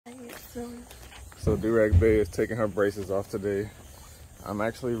So Durag Bay is taking her braces off today. I'm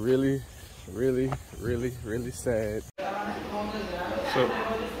actually really sad. So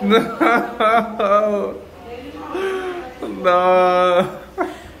no.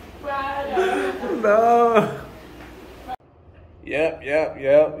 No. Yep.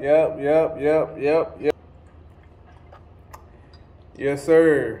 Yes,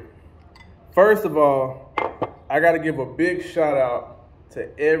 sir. First of all, I got to give a big shout out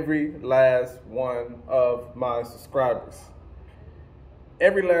to every last one of my subscribers.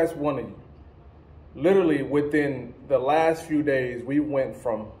 Every last one of you. Literally within the last few days, we went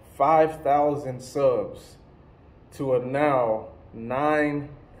from 5,000 subs to a now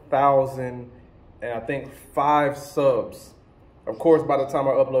 9,000 and I think 5 subs. Of course, by the time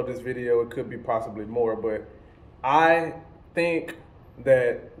I upload this video, it could be possibly more, but I think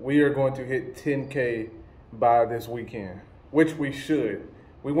that we are going to hit 10K by this weekend, which we should.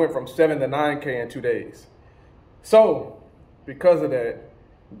 We went from 7 to 9K in 2 days. So, because of that,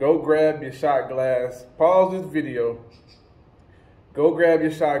 go grab your shot glass, pause this video, go grab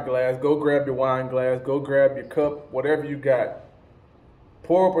your shot glass, go grab your wine glass, go grab your cup, whatever you got.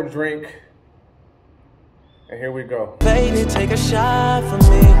 Pour up a drink, and here we go. Baby, take a shot for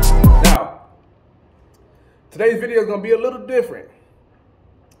me. Now, today's video is gonna be a little different.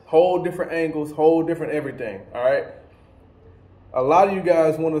 Whole different angles, whole different everything, all right? A lot of you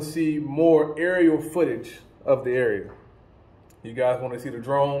guys wanna see more aerial footage of the area. You guys wanna see the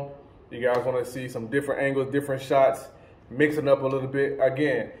drone. You guys wanna see some different angles, different shots, mixing up a little bit.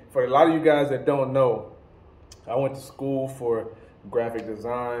 Again, for a lot of you guys that don't know, I went to school for graphic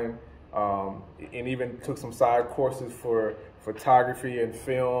design, and even took some side courses for photography and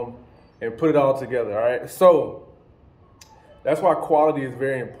film and put it all together, all right? So that's why quality is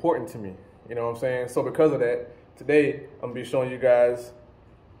very important to me, you know what I'm saying? So because of that, today I'm gonna be showing you guys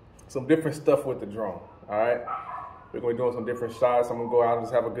some different stuff with the drone, all right? We're gonna be doing some different shots. I'm gonna go out and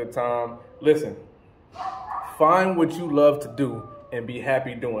just have a good time. Listen, find what you love to do and be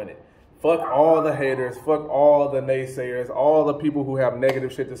happy doing it. Fuck all the haters, fuck all the naysayers, all the people who have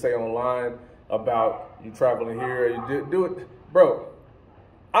negative shit to say online about you traveling here, you do it. Bro,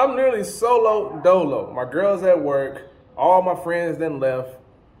 I'm literally solo dolo. My girl's at work, all my friends then left.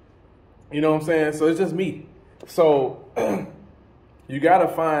 You know what I'm saying? So it's just me. So you gotta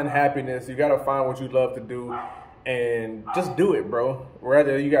find happiness, you gotta find what you love to do and just do it, bro.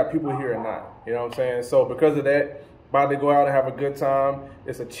 Whether you got people here or not, you know what I'm saying? So because of that, about to go out and have a good time.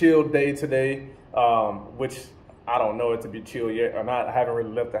 It's a chill day today, which I don't know it to be chill yet or not. I haven't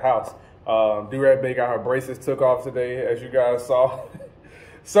really left the house. Durag Bay got her braces took off today, as you guys saw.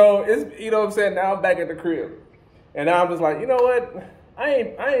 So it's, you know what I'm saying? Now I'm back at the crib. And now I'm just like, you know what?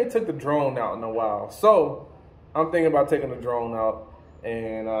 I ain't took the drone out in a while. So I'm thinking about taking the drone out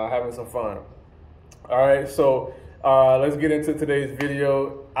and having some fun. All right, so let's get into today's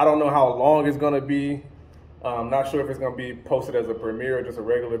video. I don't know how long it's gonna be. I'm not sure if it's gonna be posted as a premiere or just a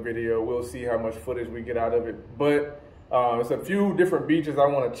regular video. We'll see how much footage we get out of it. But it's a few different beaches I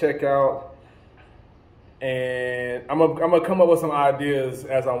wanna check out. And I'm gonna come up with some ideas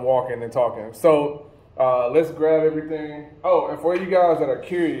as I'm walking and talking. So let's grab everything. Oh, and for you guys that are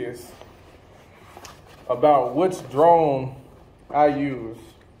curious about which drone I use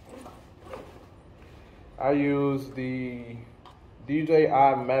the DJI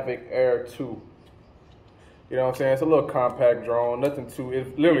Mavic Air 2. You know what I'm saying? It's a little compact drone, nothing too,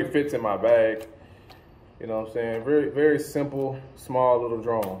 it literally fits in my bag. You know what I'm saying? Very, very simple, small little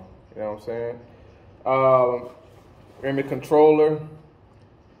drone. You know what I'm saying? And the controller,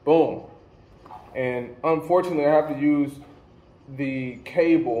 boom. And unfortunately, I have to use the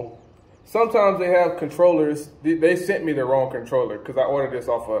cable. Sometimes they have controllers, they sent me the wrong controller because I ordered this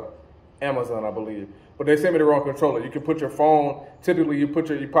off of Amazon, I believe. But they sent me the wrong controller. You can put your phone, typically you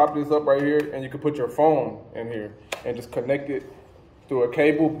pop this up right here and you can put your phone in here and just connect it through a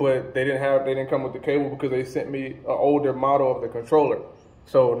cable, but they didn't come with the cable because they sent me an older model of the controller.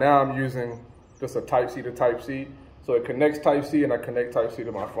 So now I'm using just a Type-C to Type-C. So it connects Type-C and I connect Type-C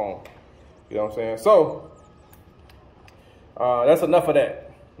to my phone. You know what I'm saying? So that's enough of that.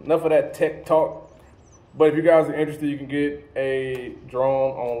 Enough of that tech talk. But if you guys are interested, you can get a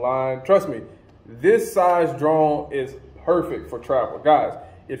drone online. Trust me, this size drone is perfect for travel. Guys,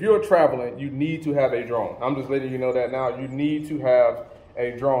 if you're traveling, you need to have a drone. I'm just letting you know that now. You need to have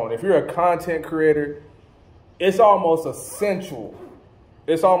a drone. If you're a content creator, it's almost essential.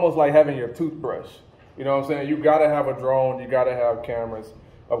 It's almost like having your toothbrush. You know what I'm saying? You gotta have a drone, you gotta have cameras.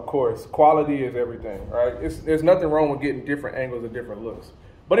 Of course, quality is everything, right? There's nothing wrong with getting different angles and different looks.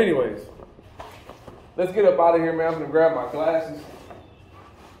 But anyways, let's get up out of here, man. I'm gonna grab my glasses.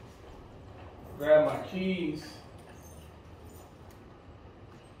 grab my keys,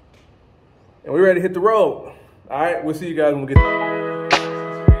 and we're ready to hit the road. All right, we'll see you guys when we get there.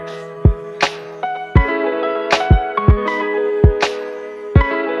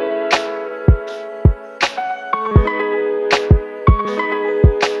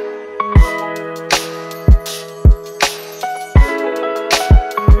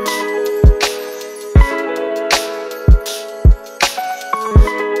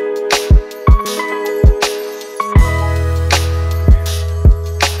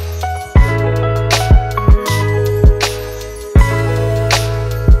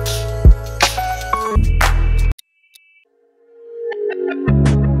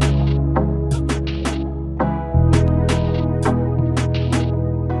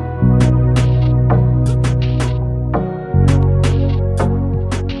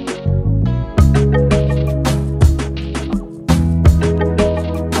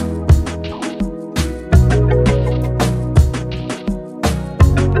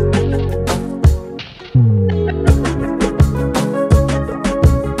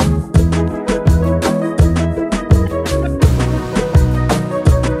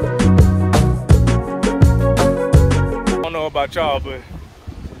 About y'all, but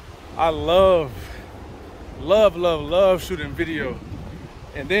I love shooting video,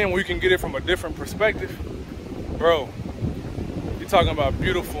 and then we can get it from a different perspective, bro. You're talking about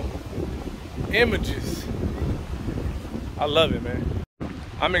beautiful images. I love it, man.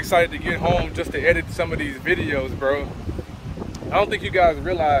 I'm excited to get home just to edit some of these videos, bro. I don't think you guys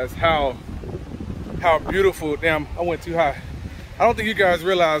realize how beautiful. Damn, I went too high. I don't think you guys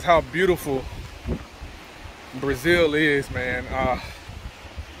realize how beautiful Brazil is, man.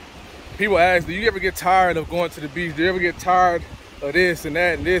 People ask, do you ever get tired of going to the beach? Do you ever get tired of this and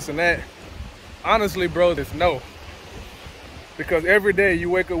that and this and that? Honestly, bro, it's no. Because every day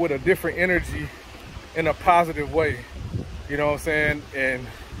you wake up with a different energy in a positive way. You know what I'm saying? And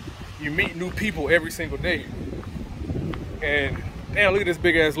you meet new people every single day. And damn, look at this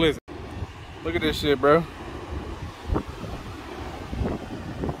big ass lizard. Look at this shit, bro.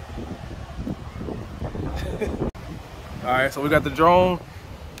 All right, so we got the drone.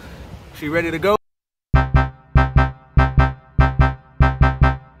 She ready to go.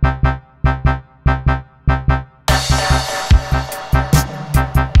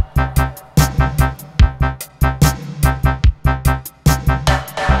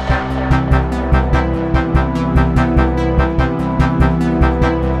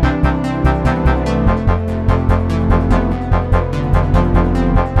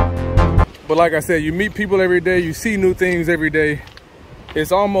 But like I said, you meet people every day, you see new things every day.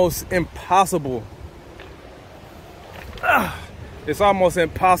 It's almost impossible. It's almost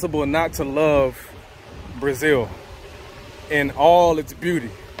impossible not to love Brazil in all its beauty.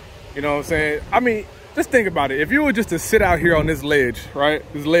 You know what I'm saying? I mean, just think about it. If you were just to sit out here on this ledge, right?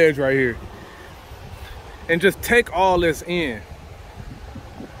 This ledge right here, and just take all this in,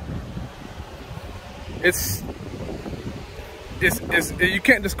 you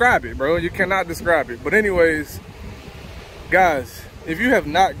can't describe it, bro. You cannot describe it. But anyways, guys, if you have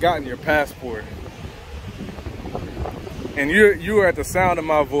not gotten your passport and you are at the sound of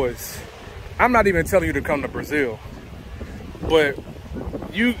my voice, I'm not even telling you to come to Brazil, but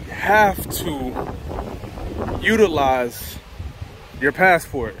you have to utilize your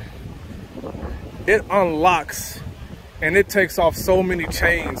passport. It unlocks and it takes off so many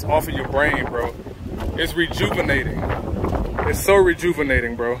chains off of your brain, bro. It's rejuvenating. It's so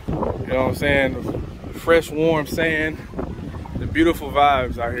rejuvenating, bro. You know what I'm saying? The fresh, warm sand, the beautiful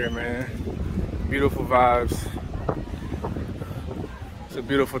vibes out here, man. Beautiful vibes. It's a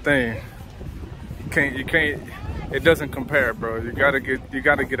beautiful thing. You can't, it doesn't compare, bro. You gotta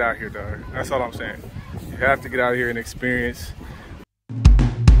get out here, dog. That's all I'm saying. You have to get out here and experience.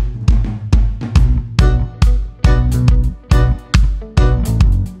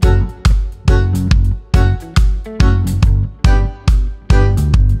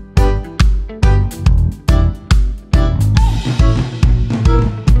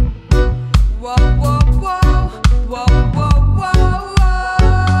 Whoa.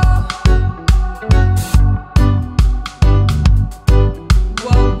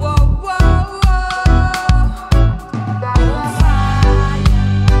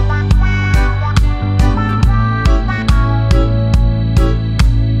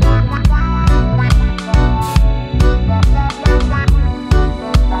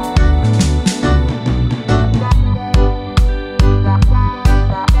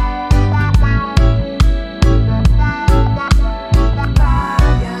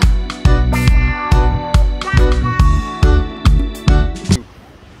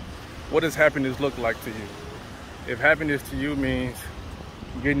 what does happiness look like to you? If happiness to you means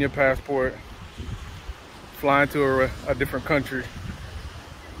getting your passport, flying to a different country,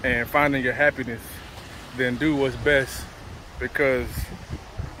 and finding your happiness, then do what's best, because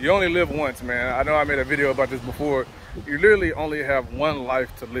you only live once, man. I know I made a video about this before. You literally only have one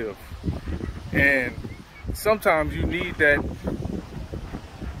life to live. And sometimes you need that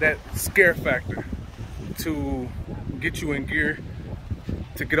scare factor to get you in gear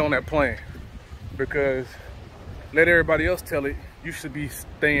to get on that plane, because let everybody else tell it, you should be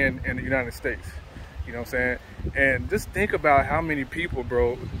staying in the United States. You know what I'm saying? And just think about how many people,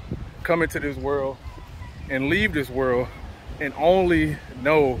 bro, come into this world and leave this world and only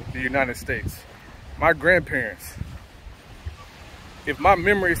know the United States. My grandparents, if my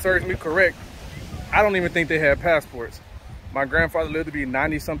memory serves me correct, I don't even think they had passports. My grandfather lived to be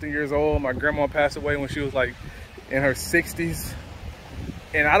 90-something years old. My grandma passed away when she was like in her 60s.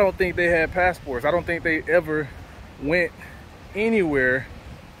 And I don't think they had passports. I don't think they ever went anywhere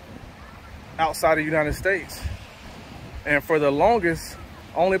outside of the United States. And for the longest,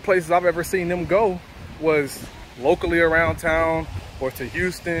 only places I've ever seen them go was locally around town, or to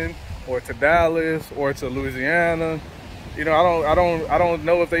Houston, or to Dallas, or to Louisiana. You know, I don't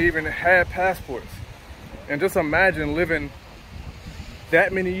know if they even had passports. And just imagine living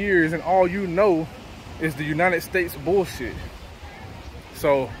that many years and all you know is the United States bullshit.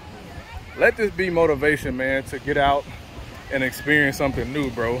 So let this be motivation, man, to get out and experience something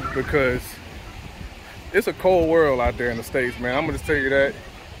new, bro, because it's a cold world out there in the States, man. I'm gonna just tell you that.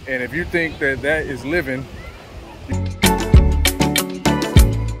 And if you think that that is living,